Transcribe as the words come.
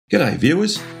G'day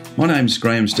viewers, my name's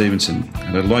Graeme Stevenson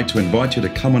and I'd like to invite you to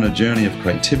come on a journey of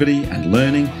creativity and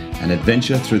learning and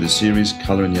adventure through the series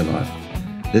Colour in Your Life.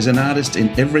 There's an artist in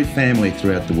every family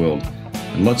throughout the world,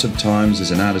 and lots of times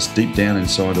there's an artist deep down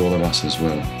inside all of us as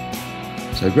well.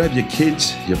 So grab your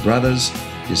kids, your brothers,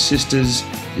 your sisters,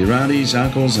 your aunties,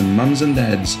 uncles and mums and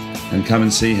dads and come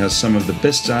and see how some of the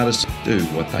best artists do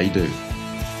what they do.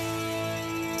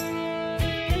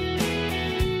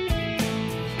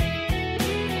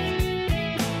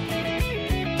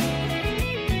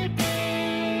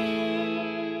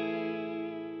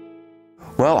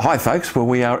 Well, hi folks. Well,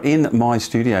 we are in my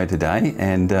studio today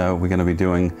and we're going to be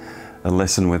doing a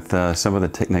lesson with some of the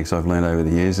techniques I've learned over the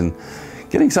years and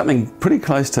getting something pretty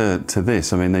close to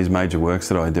this. I mean, these major works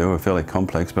that I do are fairly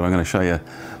complex, but I'm going to show you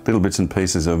little bits and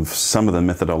pieces of some of the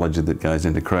methodology that goes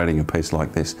into creating a piece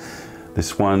like this.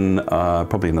 This one,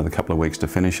 probably another couple of weeks to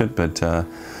finish it, but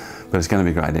it's going to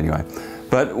be great anyway.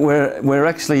 But we're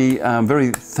actually very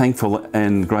thankful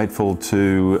and grateful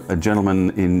to a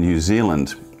gentleman in New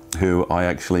Zealand who I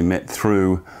actually met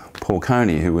through Paul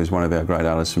Coney, who was one of our great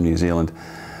artists from New Zealand,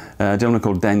 a gentleman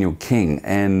called Daniel King.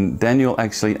 And Daniel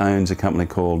actually owns a company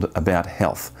called About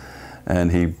Health, and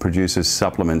he produces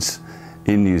supplements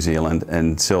in New Zealand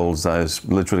and sells those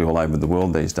literally all over the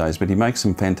world these days, but he makes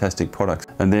some fantastic products.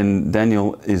 And then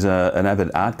Daniel is an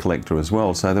avid art collector as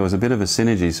well, so there was a bit of a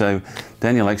synergy. So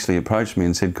Daniel actually approached me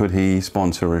and said, could he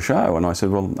sponsor a show? And I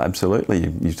said, well,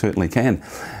 absolutely, you certainly can.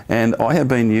 And I have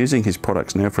been using his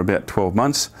products now for about 12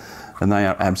 months, and they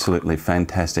are absolutely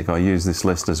fantastic. I use this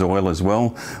Lester's oil as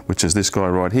well, which is this guy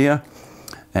right here.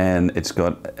 And it's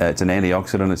an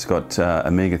antioxidant, it's got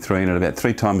omega-3 in it, about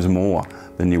 3 times more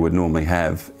than you would normally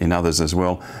have in others as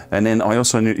well. And then I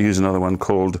also use another one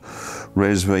called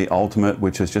Resin Ultimate,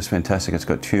 which is just fantastic. It's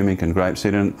got turmeric and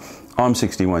grapeseed in it. I'm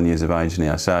 61 years of age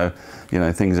now, so you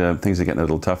know things are getting a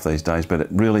little tough these days, but it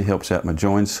really helps out my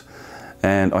joints.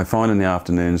 And I find in the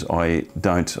afternoons I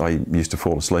used to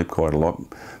fall asleep quite a lot,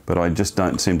 but I just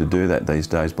don't seem to do that these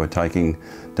days by taking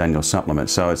Daniel's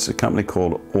supplements. So it's a company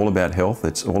called All About Health.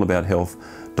 It's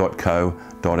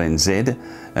allabout.health.co.nz,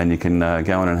 and you can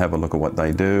go in and have a look at what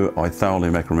they do. I thoroughly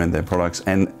recommend their products.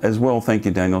 And as well, thank you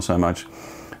Daniel so much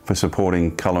for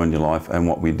supporting Colour in Your Life and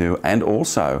what we do, and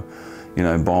also you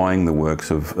know, buying the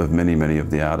works of many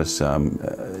of the artists.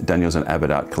 Daniel's an avid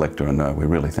art collector, and we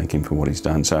really thank him for what he's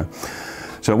done. So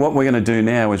what we're going to do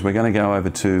now is we're going to go over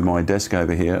to my desk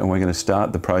over here, and we're going to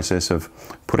start the process of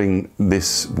putting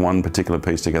this one particular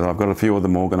piece together. I've got a few of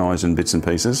them organised in bits and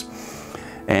pieces,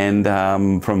 and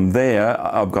from there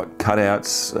I've got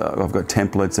cutouts, I've got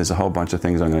templates, there's a whole bunch of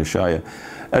things I'm going to show you.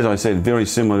 As I said, very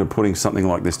similar to putting something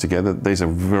like this together. These are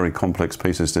very complex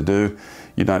pieces to do.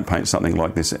 You don't paint something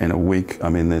like this in a week. I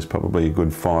mean, there's probably a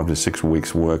good 5 to 6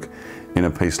 weeks work in a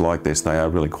piece like this. They are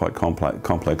really quite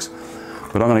complex.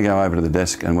 But I'm going to go over to the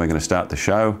desk and we're going to start the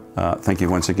show. Thank you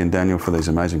once again, Daniel, for these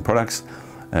amazing products,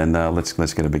 and let's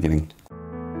get a beginning.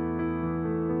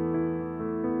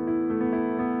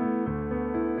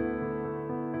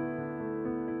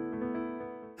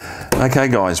 Okay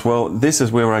guys, well this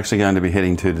is where we're actually going to be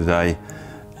heading to today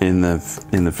in the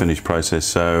finished process.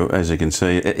 So as you can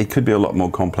see, it could be a lot more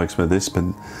complex with this, but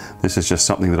this is just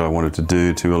something that I wanted to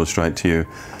do to illustrate to you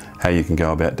how you can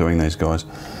go about doing these, guys.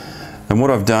 And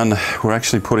what I've done, we're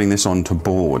actually putting this onto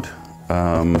board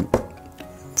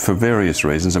for various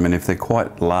reasons. I mean, if they're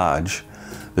quite large,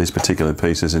 these particular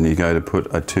pieces, and you go to put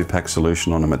a 2-pack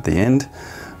solution on them at the end,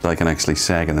 they can actually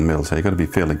sag in the middle. So you've got to be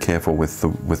fairly careful with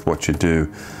what you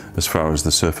do as far as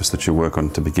the surface that you work on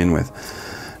to begin with.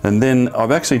 And then I've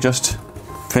actually just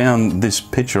found this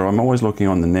picture. I'm always looking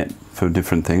on the net for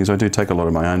different things. I do take a lot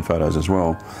of my own photos as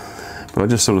well. But I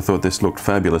just sort of thought this looked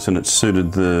fabulous, and it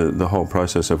suited the whole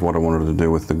process of what I wanted to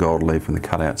do with the gold leaf and the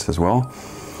cutouts as well.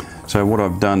 So what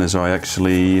I've done is I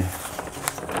actually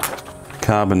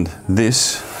carboned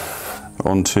this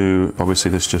onto,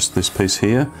 obviously just this piece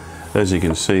here. As you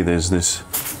can see, there's this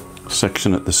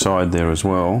section at the side there as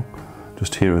well,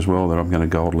 just here as well, that I'm going to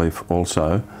gold leaf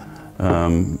also.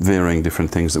 Varying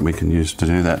different things that we can use to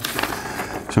do that.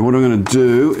 So what I'm going to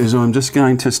do is I'm just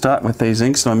going to start with these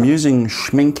inks. I'm using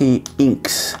Schminky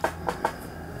inks.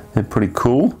 They're pretty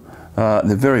cool.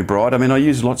 They're very bright. I mean, I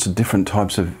use lots of different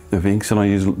types of inks, and I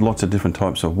use lots of different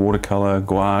types of watercolour,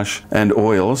 gouache and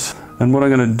oils. And what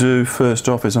I'm going to do first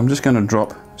off is I'm just going to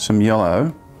drop some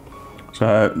yellow.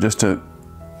 So just to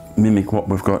mimic what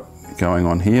we've got going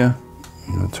on here,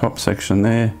 in the top section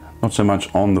there, not so much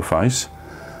on the face,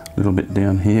 a little bit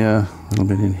down here, a little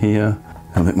bit in here,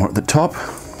 a little bit more at the top,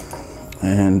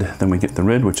 and then we get the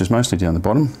red, which is mostly down the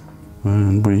bottom,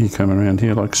 and we come around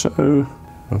here like so.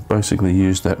 I've basically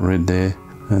used that red there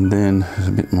And then there's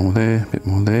a bit more there, a bit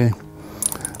more there.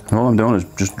 And all I'm doing is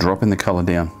just dropping the colour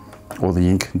down, or the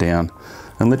ink down.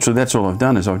 And literally that's all I've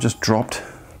done, is I've just dropped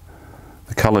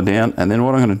the colour down. And then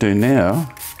what I'm going to do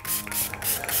now,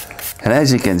 and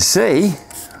as you can see,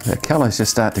 the colours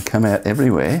just start to come out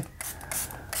everywhere.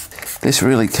 This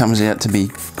really comes out to be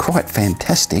quite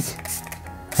fantastic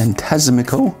and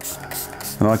tasmical.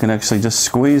 And I can actually just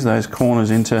squeeze those corners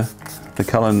into the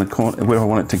colour in the corner where I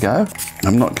want it to go.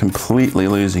 I'm not completely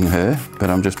losing her, but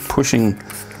I'm just pushing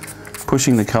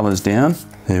the colours down.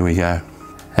 There we go.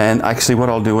 And actually what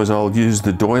I'll do is I'll use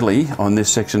the doily on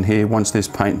this section here once this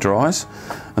paint dries,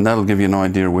 and that'll give you an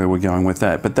idea of where we're going with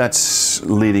that. But that's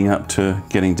leading up to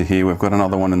getting to here. We've got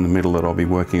another one in the middle that I'll be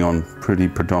working on pretty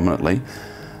predominantly.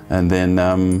 And then,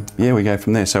 yeah, we go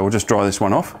from there. So we'll just dry this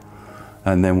one off,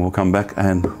 and then we'll come back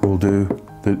and we'll do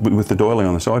with the doily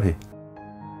on the side here.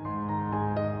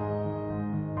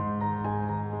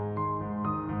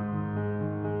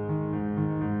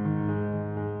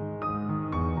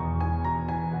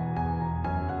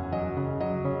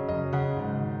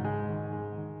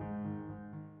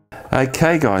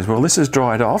 Okay guys, well this is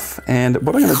dried off, and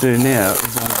what I'm going to do now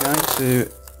is I'm going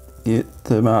to get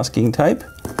the masking tape.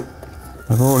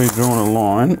 I've already drawn a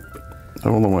line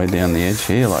all the way down the edge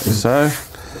here like so.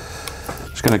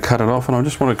 Just going to cut it off, and I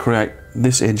just want to create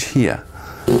this edge here.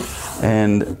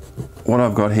 And what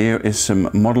I've got here is some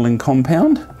modelling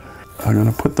compound. I'm going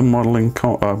to put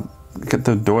the get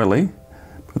the doily,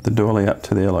 put the doily up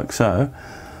to there like so,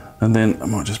 and then I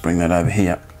might just bring that over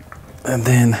here. And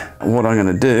then what I'm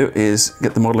going to do is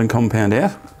get the modelling compound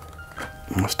out.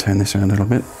 I'll just turn this around a little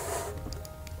bit.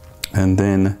 And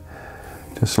then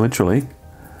just literally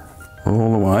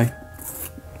all the way.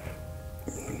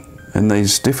 And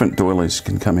these different doilies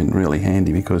can come in really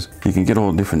handy because you can get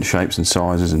all different shapes and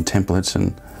sizes and templates,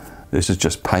 and this is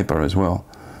just paper as well.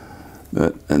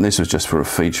 And this was just for a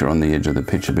feature on the edge of the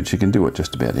picture, but you can do it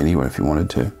just about anywhere if you wanted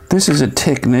to. This is a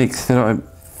technique that I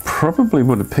probably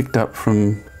would have picked up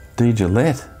from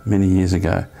Gillette many years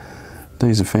ago.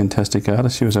 Dee's a fantastic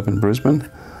artist. She was up in Brisbane,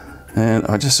 and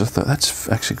I just thought that's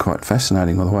actually quite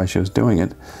fascinating with the way she was doing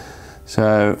it.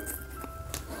 So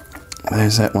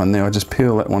there's that one there. I just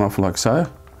peel that one off like so,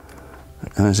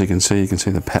 and as you can see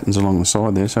the patterns along the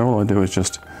side there. So all I do is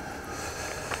just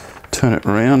turn it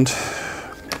around,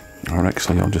 or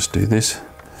actually I'll just do this,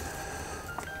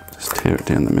 just tear it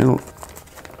down the middle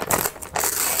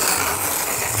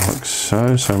like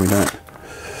so, so we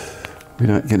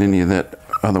don't get any of that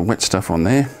other wet stuff on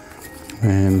there.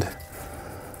 And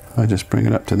I just bring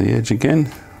it up to the edge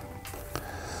again,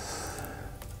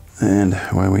 and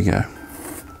away we go,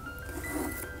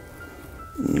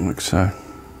 like so.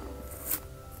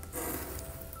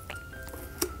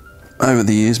 Over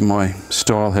the years my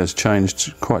style has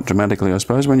changed quite dramatically, I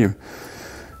suppose. When you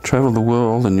travel the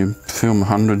world and you film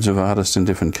hundreds of artists in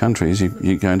different countries,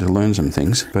 you're going to learn some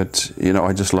things. But you know,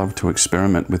 I just love to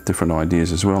experiment with different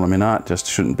ideas as well. I mean, art just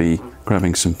shouldn't be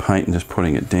grabbing some paint and just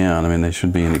putting it down. I mean, there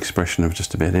should be an expression of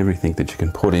just about everything that you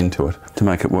can put into it to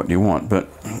make it what you want. But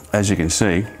as you can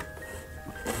see,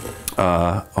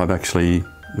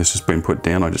 this has been put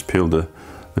down. I just peeled the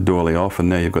doily off, and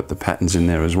now you've got the patterns in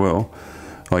there as well.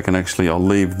 I'll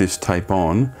leave this tape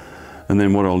on, and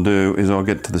then what I'll do is I'll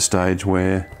get to the stage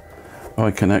where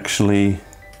I can actually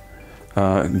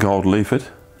gold leaf it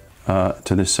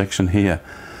to this section here.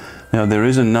 Now there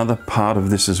is another part of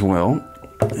this as well,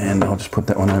 and I'll just put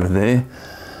that one over there.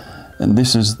 And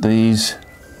this is these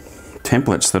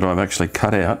templates that I've actually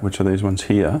cut out, which are these ones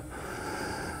here.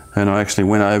 And I actually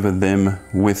went over them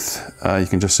with, you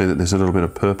can just see that there's a little bit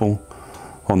of purple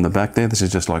on the back there. This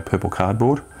is just like purple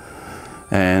cardboard.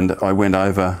 And I went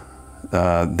over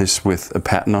this with a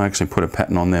pattern. I actually put a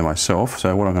pattern on there myself.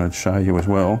 So what I'm going to show you as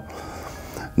well,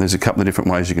 there's a couple of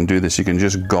different ways you can do this. You can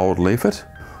just gold leaf it,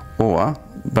 or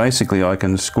basically I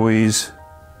can squeeze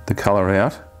the colour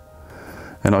out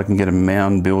and I can get a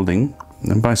mound building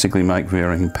and basically make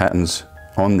varying patterns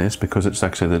on this, because it's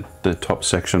actually the top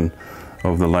section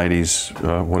of the lady's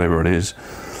whatever it is.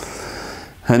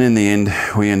 And in the end,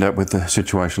 we end up with a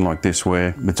situation like this,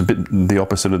 where it's a bit the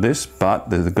opposite of this, but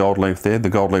there's the gold leaf there.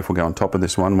 The gold leaf will go on top of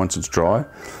this one once it's dry.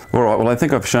 All right, well, I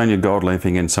think I've shown you gold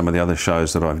leafing in some of the other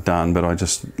shows that I've done, but I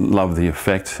just love the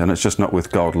effect. And it's just not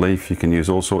with gold leaf. You can use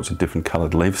all sorts of different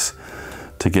coloured leaves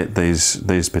to get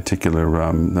these particular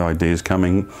ideas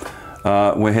coming.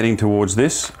 We're heading towards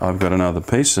this. I've got another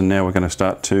piece, and now we're going to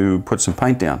start to put some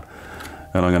paint down.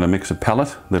 And I'm going to mix a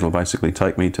palette that'll basically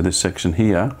take me to this section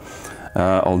here.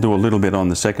 I'll do a little bit on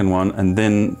the second one, and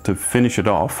then to finish it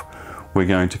off, we're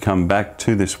going to come back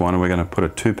to this one and we're going to put a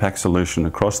 2-pack solution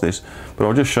across this. But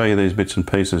I'll just show you these bits and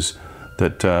pieces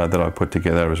that I put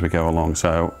together as we go along.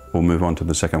 So we'll move on to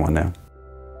the second one now.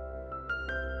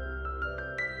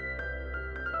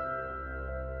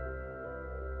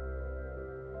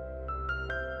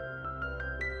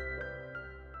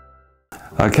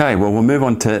 Okay, well, we'll move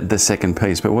on to the second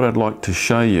piece, but what I'd like to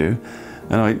show you,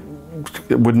 and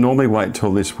I would normally wait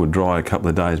till this would dry a couple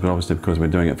of days, but obviously because we're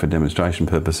doing it for demonstration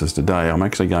purposes today, I'm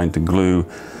actually going to glue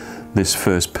this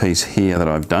first piece here that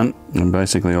I've done. And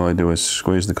basically all I do is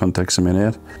squeeze the contact cement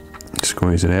out,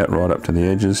 squeeze it out right up to the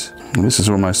edges. And this is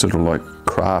almost sort of like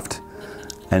craft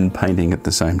and painting at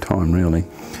the same time, really.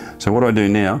 So what I do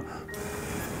now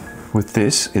with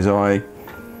this is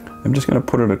I'm just going to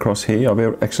put it across here.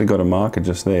 I've actually got a marker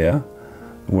just there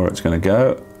where it's going to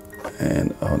go,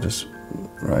 and I'll just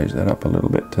raise that up a little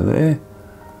bit to there,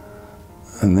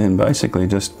 and then basically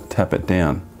just tap it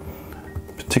down.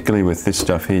 Particularly with this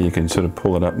stuff here, you can sort of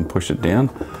pull it up and push it down,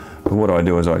 but what I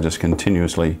do is I just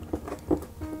continuously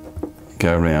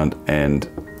go around and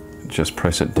just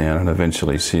press it down, and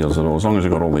eventually seals it all, as long as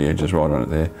I've got all the edges right on it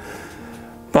there.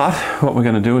 But what we're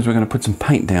going to do is we're going to put some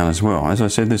paint down as well. As I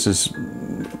said, this is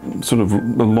sort of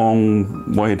a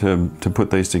long way to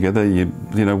put these together. You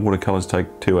know, watercolours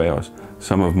take 2 hours.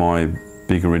 Some of my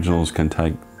big originals can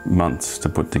take months to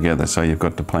put together, so you've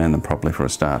got to plan them properly for a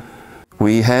start.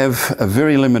 We have a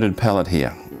very limited palette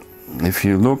here. If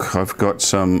you look, I've got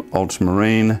some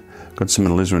ultramarine, got some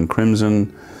alizarin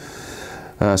crimson,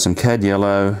 some cad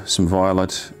yellow, some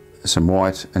violet, some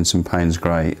white, and some Payne's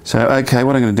grey. So okay,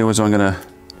 what I'm going to do is I'm going to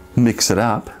mix it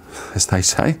up, as they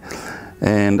say,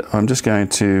 and I'm just going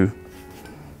to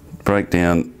break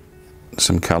down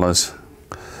some colours.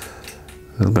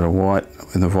 A little bit of white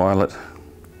with the violet.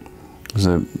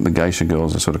 The geisha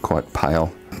girls are sort of quite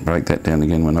pale. Break that down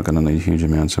again, we're not going to need huge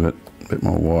amounts of it. A bit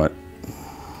more white.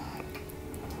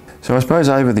 So I suppose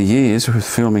over the years, with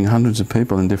filming hundreds of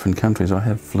people in different countries, I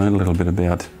have learned a little bit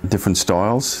about different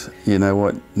styles. You know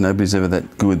what, nobody's ever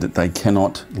that good that they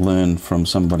cannot learn from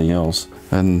somebody else.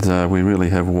 And we really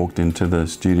have walked into the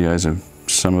studios of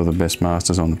some of the best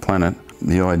masters on the planet.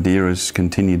 The idea has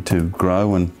continued to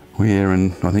grow, and we are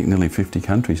in, I think, nearly 50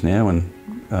 countries now,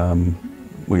 and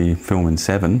we film in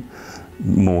 7,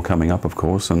 more coming up, of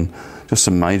course, and just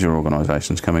some major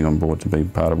organisations coming on board to be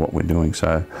part of what we're doing.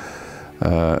 So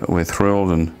we're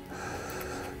thrilled and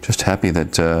just happy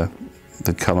that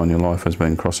that Colour in Your Life has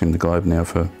been crossing the globe now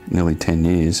for nearly 10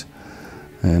 years,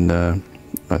 and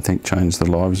I think changed the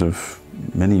lives of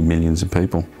many millions of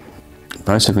people.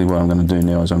 Basically what I'm going to do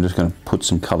now is I'm just going to put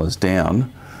some colours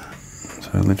down.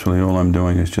 So literally all I'm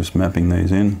doing is just mapping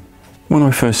these in. When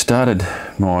I first started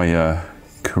my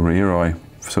career, I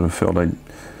sort of felt I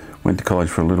went to college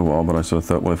for a little while, but I sort of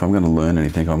thought, well, if I'm going to learn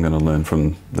anything, I'm going to learn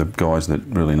from the guys that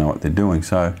really know what they're doing.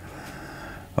 So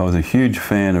I was a huge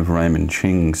fan of Raymond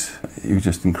Ching's. He was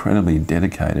just incredibly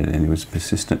dedicated, and he was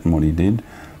persistent in what he did,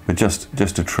 but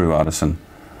just a true artisan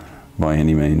by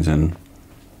any means. And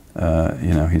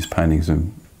you know, his paintings are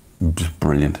just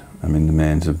brilliant. I mean, the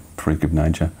man's a freak of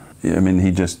nature. I mean,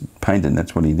 he just painted,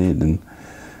 that's what he did, and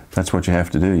that's what you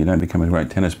have to do. You don't become a great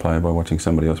tennis player by watching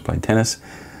somebody else play tennis.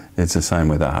 It's the same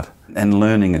with art. And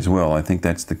learning as well. I think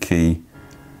that's the key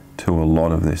to a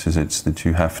lot of this, is it's that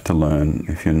you have to learn.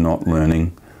 If you're not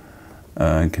learning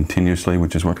continuously,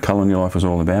 which is what Colour in Your Life is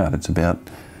all about. It's about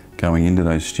going into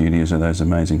those studios of those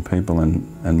amazing people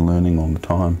and learning all the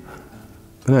time.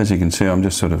 But as you can see, I'm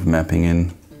just sort of mapping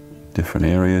in different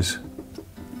areas.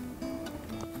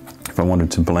 If I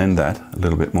wanted to blend that a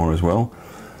little bit more as well,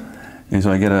 is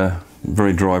I get a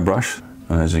very dry brush,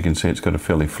 and as you can see, it's got a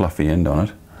fairly fluffy end on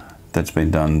it. That's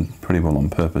been done pretty well on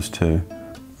purpose too.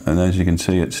 And as you can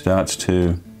see, it starts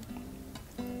to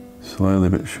slowly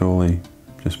but surely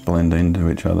just blend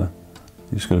into each other.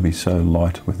 You just got to be so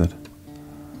light with it.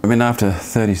 I mean, after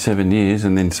 37 years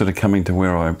and then sort of coming to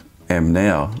where I am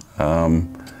now,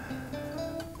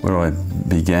 where I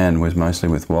began was mostly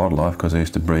with wildlife, because I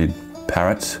used to breed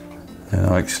parrots. And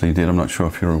I actually did, I'm not sure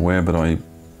if you're aware, but I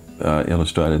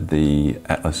illustrated the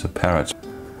Atlas of Parrots.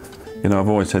 You know, I've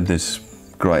always had this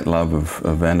great love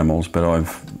of animals, but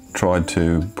I've tried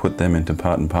to put them into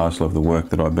part and parcel of the work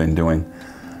that I've been doing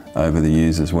over the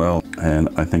years as well. And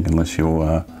I think unless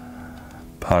you're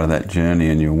part of that journey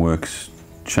and your work's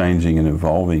changing and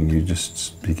evolving, you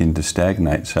just begin to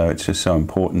stagnate. So it's just so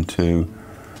important to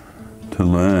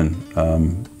learn,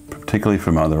 particularly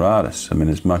from other artists. I mean,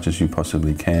 as much as you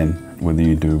possibly can, whether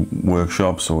you do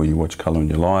workshops or you watch Colour in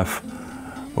Your Life,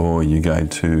 or you go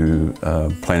to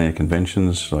plein air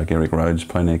conventions like Eric Rhodes'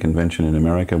 plein air convention in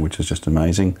America, which is just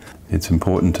amazing. It's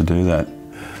important to do that.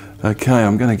 Okay,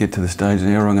 I'm going to get to the stage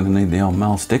there where I'm going to need the old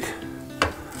mail stick.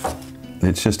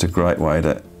 It's just a great way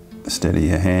to steady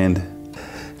your hand.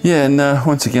 Yeah, and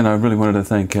once again, I really wanted to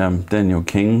thank Daniel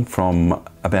King from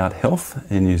About Health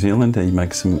in New Zealand. He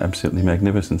makes some absolutely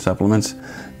magnificent supplements.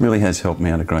 Really has helped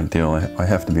me out a great deal. I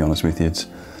have to be honest with you. It's,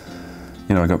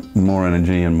 you know, I got more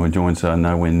energy and my joints are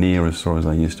nowhere near as sore as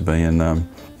they used to be. And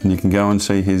you can go and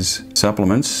see his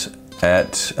supplements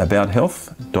at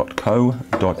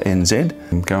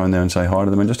abouthealth.co.nz. Go in there and say hi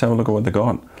to them and just have a look at what they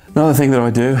got. Another thing that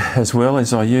I do as well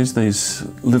is I use these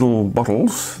little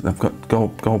bottles. They've got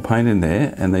gold paint in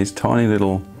there and these tiny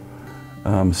little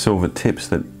silver tips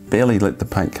that barely let the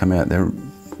paint come out. They're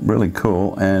really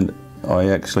cool and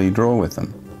I actually draw with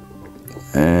them.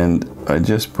 And I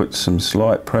just put some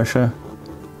slight pressure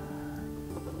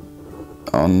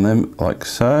on them like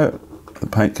so. The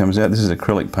paint comes out. This is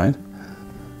acrylic paint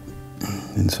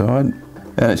inside.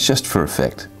 And it's just for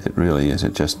effect. It really is.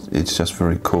 It's just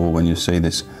very cool when you see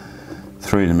this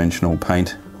three-dimensional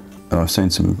paint. And I've seen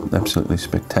some absolutely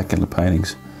spectacular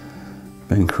paintings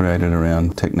being created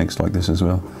around techniques like this as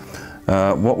well.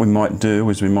 What we might do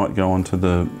is we might go on to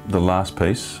the last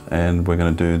piece and we're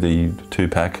going to do the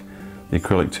 2-pack, the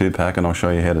acrylic 2-pack, and I'll show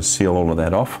you how to seal all of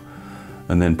that off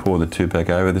and then pour the 2-pack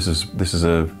over. This is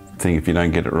a thing, if you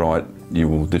don't get it right, you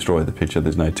will destroy the picture.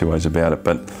 There's no two ways about it,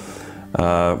 but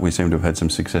we seem to have had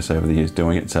some success over the years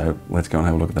doing it, so let's go and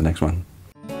have a look at the next one.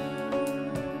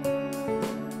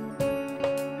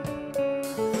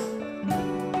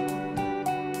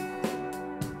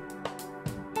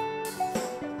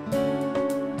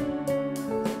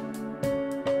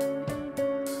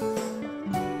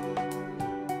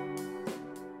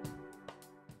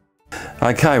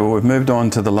 Okay, well we've moved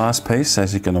on to the last piece,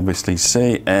 as you can obviously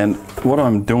see, and what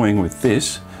I'm doing with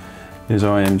this is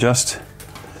I am just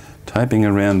taping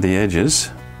around the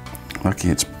edges. Lucky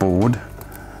it's board.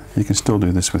 You can still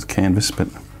do this with canvas,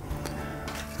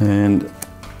 and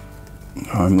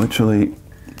I'm literally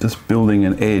just building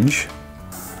an edge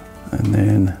and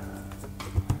then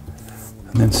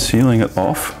sealing it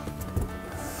off.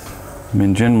 I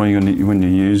mean, generally when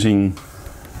you're using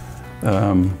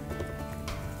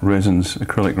resins,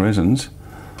 acrylic resins,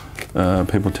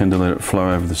 people tend to let it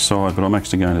flow over the side, but I'm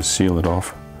actually going to seal it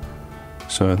off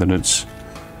so that it's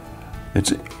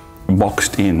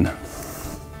boxed in,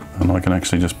 and I can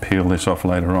actually just peel this off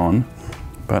later on.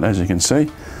 But as you can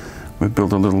see, we've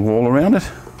built a little wall around it,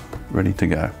 ready to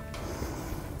go.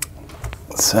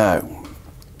 So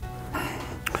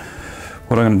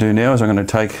what I'm going to do now is I'm going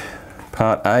to take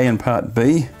part A and part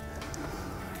B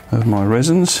of my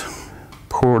resins,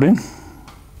 pour it in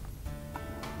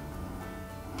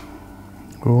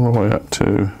all the way up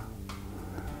to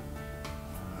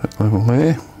that level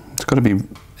there. It's got to be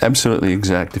absolutely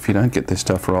exact. If you don't get this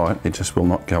stuff right, it just will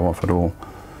not go off at all.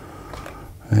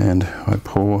 And I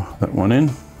pour that one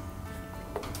in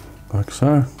like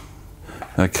so.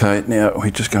 Okay, now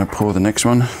we're just going to pour the next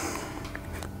one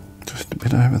just a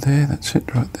bit over there. That's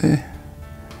it right there.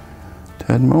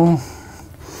 Tad more.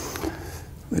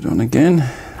 Lid on again.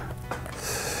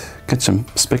 Get some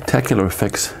spectacular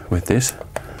effects with this.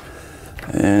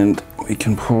 And we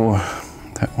can pour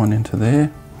that one into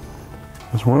there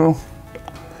as well,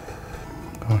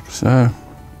 like so.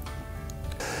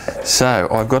 So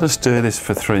I've got to stir this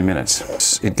for 3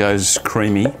 minutes. It goes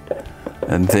creamy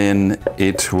and then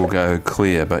it will go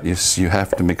clear, but you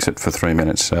have to mix it for 3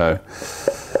 minutes, so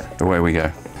away we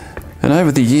go. And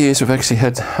over the years we've actually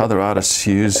had other artists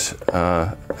use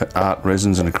art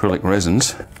resins and acrylic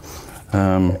resins.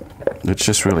 It's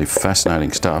just really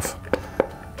fascinating stuff.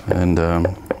 And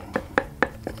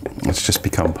it's just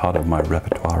become part of my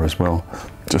repertoire as well.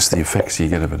 Just the effects you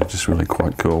get of it are just really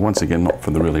quite cool. Once again, not for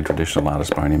the really traditional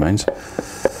artist by any means,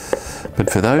 but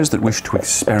for those that wish to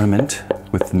experiment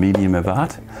with the medium of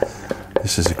art,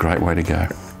 this is a great way to go.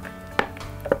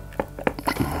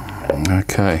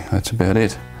 Okay, that's about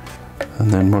it.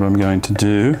 And then what I'm going to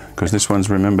do, because this one's,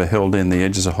 remember, held in, the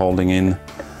edges are holding in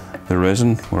the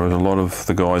resin, whereas a lot of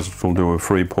the guys will do a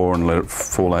free pour and let it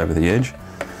fall over the edge.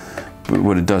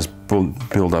 What it does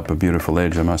build up a beautiful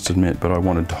edge, I must admit, but I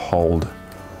wanted to hold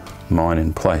mine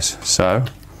in place. So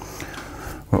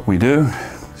what we do,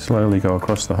 slowly go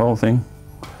across the whole thing,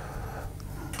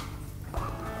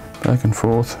 back and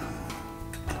forth.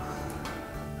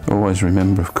 Always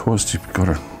remember, of course, you've got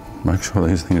to make sure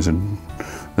these things are,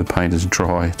 the paint is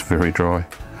dry, it's very dry,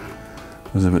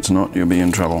 because if it's not, you'll be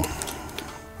in trouble.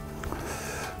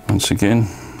 Once again,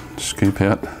 scoop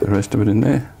out the rest of it in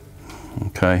there.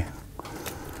 Okay.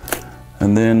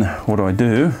 And then what I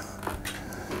do,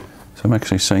 so I'm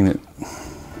actually seeing that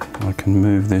I can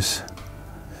move this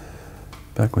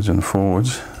backwards and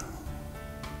forwards,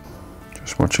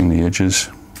 just watching the edges.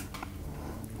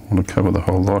 want to cover the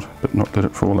whole lot, but not let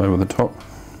it fall over the top.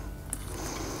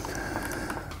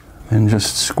 Then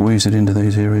just squeeze it into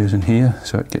these areas in here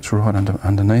so it gets right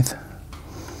underneath.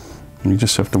 And you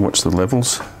just have to watch the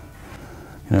levels.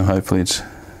 You know, hopefully it's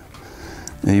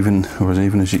even, or as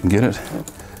even as you can get it.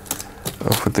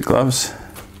 Off with the gloves.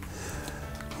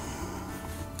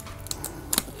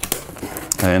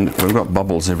 And we've got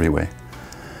bubbles everywhere.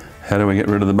 How do we get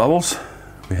rid of the bubbles?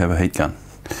 We have a heat gun.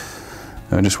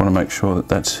 I just want to make sure that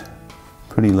that's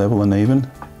pretty level and even.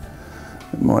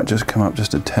 It might just come up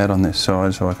just a tad on this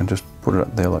side, so I can just put it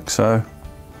up there like so.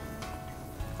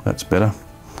 That's better.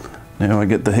 Now I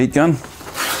get the heat gun.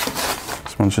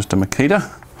 This one's just a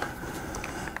Makita.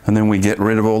 And then we get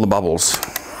rid of all the bubbles.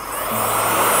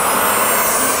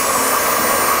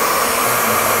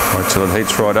 Wait till it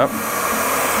heats right up.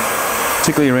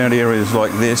 Particularly around areas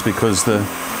like this, because the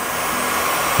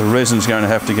resin's going to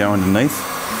have to go underneath.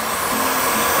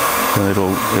 And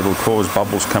it'll cause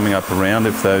bubbles coming up around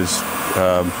if those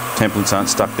templates aren't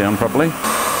stuck down properly.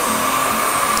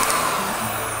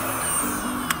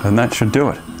 And that should do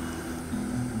it.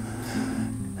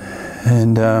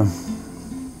 And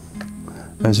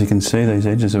as you can see, these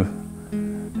edges have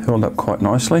held up quite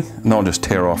nicely. And they'll just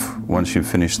tear off once you've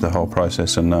finished the whole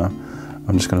process, and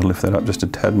I'm just going to lift that up just a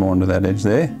tad more onto that edge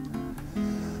there.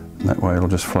 And that way it'll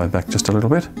just flow back just a little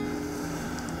bit.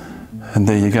 And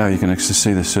there you go, you can actually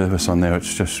see the surface on there.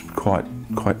 It's just quite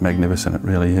magnificent, it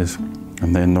really is.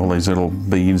 And then all these little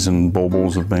beads and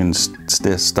baubles have been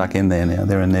stuck in there now.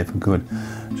 They're in there for good.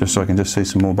 Just so I can just see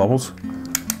some more bubbles.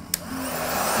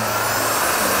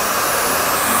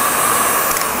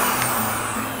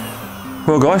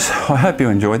 Well guys, I hope you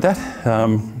enjoyed that.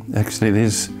 Actually it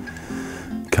is,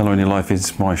 Colour in Your Life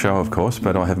is my show of course,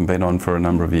 but I haven't been on for a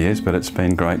number of years, but it's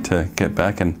been great to get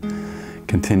back and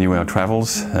continue our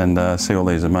travels and see all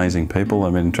these amazing people.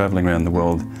 I've been travelling around the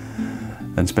world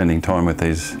and spending time with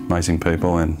these amazing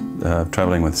people, and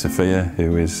travelling with Sophia,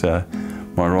 who is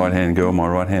my right-hand girl, my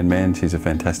right-hand man. She's a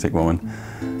fantastic woman.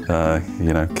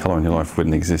 You know, Colour in Your Life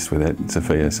wouldn't exist without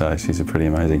Sophia, so she's a pretty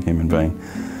amazing human being.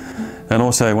 And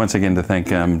also, once again, to thank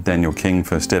Daniel King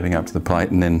for stepping up to the plate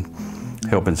and then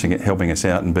helping us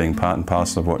out and being part and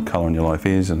parcel of what Colour in Your Life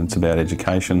is. And it's about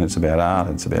education, it's about art,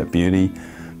 it's about beauty,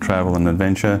 travel and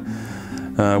adventure.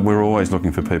 We're always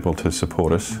looking for people to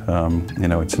support us. You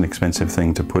know, it's an expensive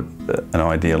thing to put an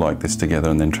idea like this together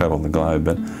and then travel the globe.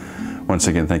 But once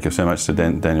again, thank you so much to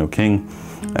Daniel King,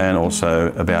 and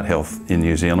also About Health in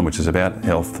New Zealand, which is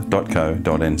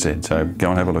abouthealth.co.nz. So go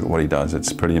and have a look at what he does.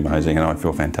 It's pretty amazing, and I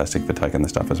feel fantastic for taking the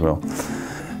stuff as well.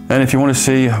 And if you want to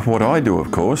see what I do,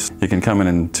 of course, you can come in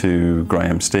into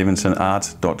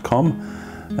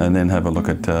graemstevensonart.com and then have a look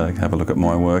at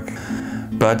my work.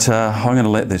 But I'm going to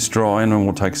let this dry, and then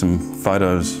we'll take some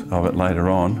photos of it later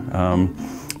on.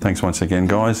 Thanks once again,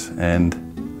 guys, and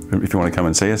if you want to come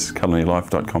and see us,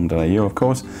 colorinyourlife.com.au, of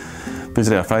course.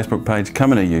 Visit our Facebook page,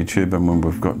 come into YouTube, and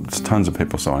we've got tons of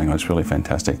people signing on. It's really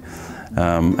fantastic.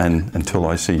 And until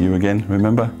I see you again,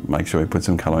 remember, make sure you put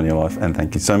some colour in your life, and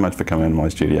thank you so much for coming in my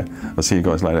studio. I'll see you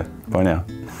guys later. Bye now.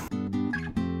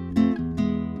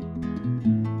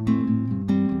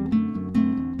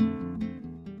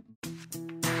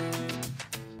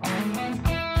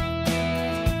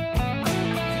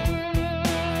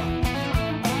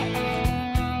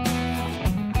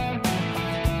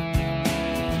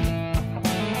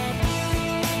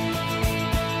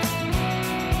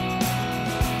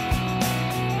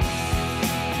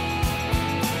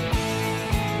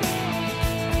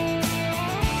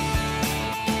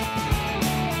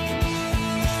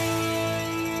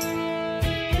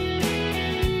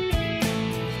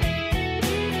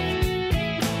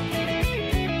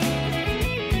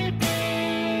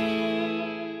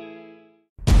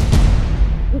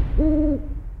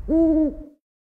 Mm-hmm.